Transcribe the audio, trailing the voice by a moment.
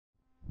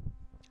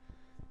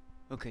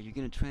Okay, you're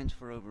going to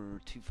transfer over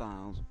two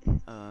files.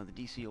 The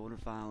DC order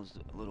file is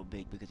a little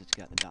big because it's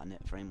got the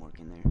 .NET framework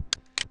in there.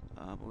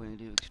 But we're going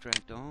to do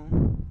extract all.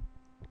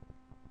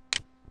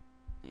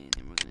 And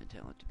then we're going to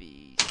tell it to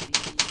be C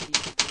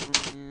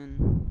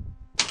storeman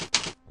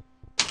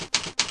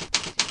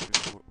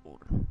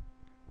order.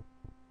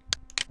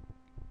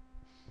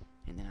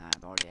 And then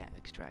I've already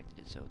extracted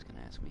it, so it's going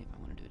to ask me if I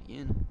want to do it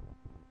again.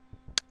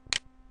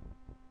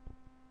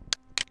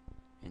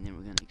 And then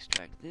we're going to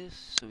extract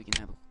this so we can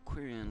have a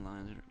query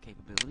analyzer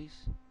capabilities.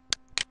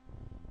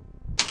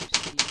 C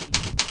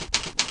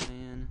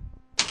storeman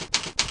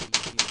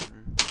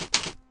analyzer.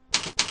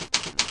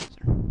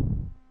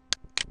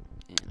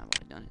 And I've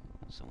already done it.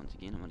 So once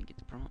again, I'm going to get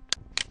the prompt.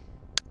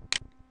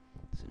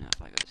 So now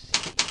if I go to C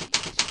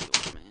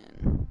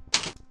storeman,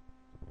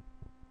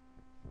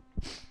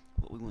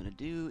 what we want to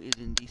do is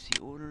in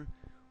DC order,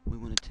 we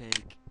want to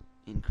take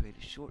and create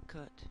a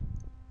shortcut.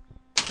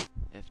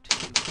 F2,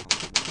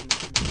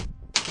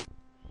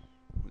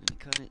 we're going to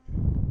cut it.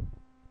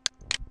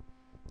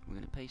 We're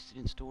going to paste it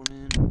in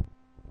storeman.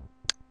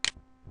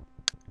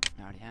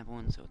 I already have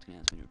one, so it's going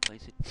to ask me to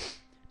replace it.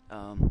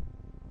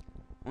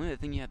 Only other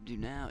thing you have to do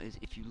now is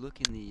if you look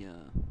in the,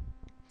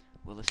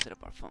 well, let's set up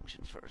our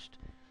function first.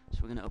 So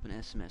we're going to open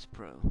SMS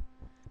Pro.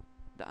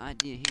 The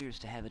idea here is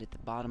to have it at the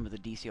bottom of the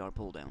DCR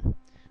pull down.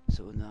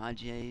 So in the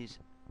IJs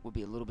will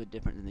be a little bit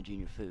different than the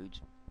junior foods,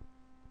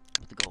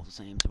 but the goal is the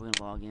same. So we're going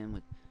to log in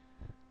with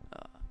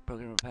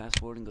programmer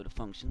password and go to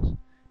functions.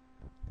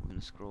 We're going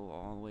to scroll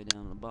all the way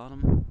down to the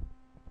bottom.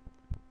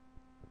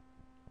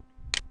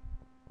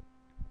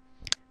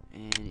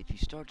 And if you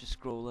start to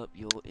scroll up,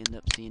 you'll end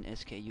up seeing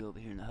SKU over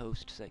here in the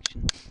host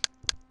section.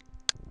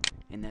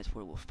 And that's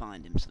where we'll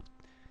find him. So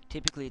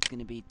typically it's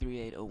going to be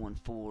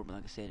 38014, but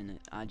like I said, in the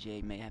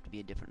IJ may have to be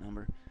a different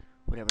number.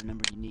 Whatever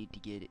number you need to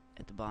get it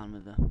at the bottom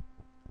of the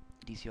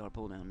DCR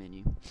pull down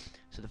menu.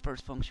 So the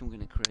first function we're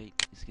going to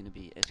create is going to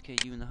be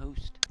SKU in the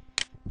host,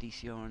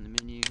 DCR in the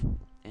menu,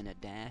 and a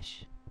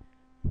dash.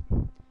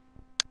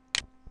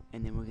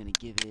 And then we're going to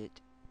give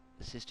it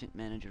assistant,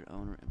 manager,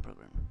 owner, and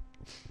programmer.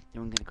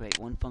 Then we're going to create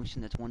one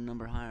function that's one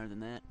number higher than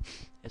that.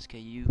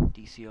 SKU,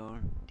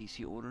 DCR,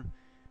 DC order.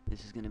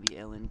 This is going to be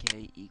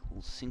LNK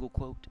equals single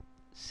quote,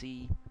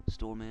 C,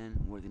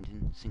 storeman,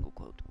 Worthington, single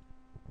quote.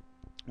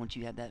 Once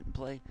you have that in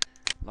play,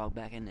 log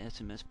back into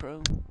SMS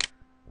Pro,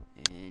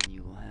 and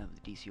you will have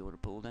the DC order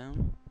pull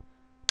down.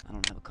 I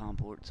don't have a COM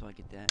port, so I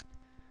get that.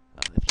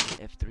 If you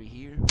hit F3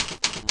 here,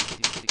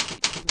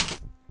 192.682,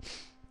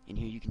 and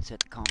here you can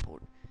set the COM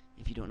port.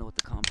 If you don't know what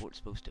the COM port is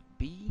supposed to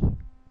be,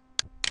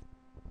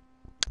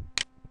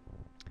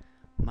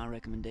 my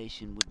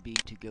recommendation would be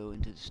to go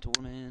into the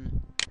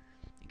storeman,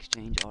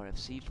 exchange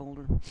RFC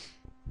folder,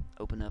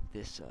 open up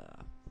this, I'm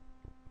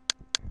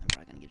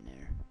probably going to get an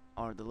error,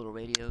 or the little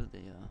radio,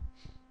 the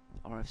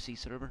RFC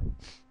server,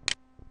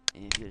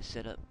 and if you go to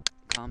set up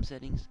COM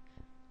settings,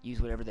 use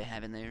whatever they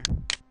have in there.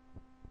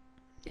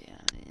 Yeah,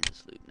 I'm in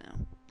this loop now.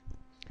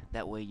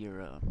 That way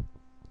your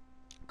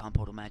COM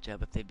port will match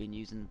up. If they've been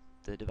using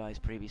the device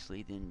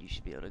previously, then you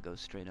should be able to go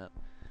straight up.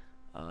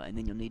 And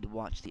then you'll need to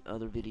watch the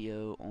other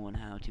video on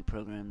how to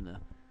program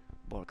the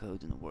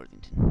barcodes in the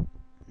Worthington.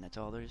 And that's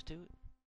all there is to it.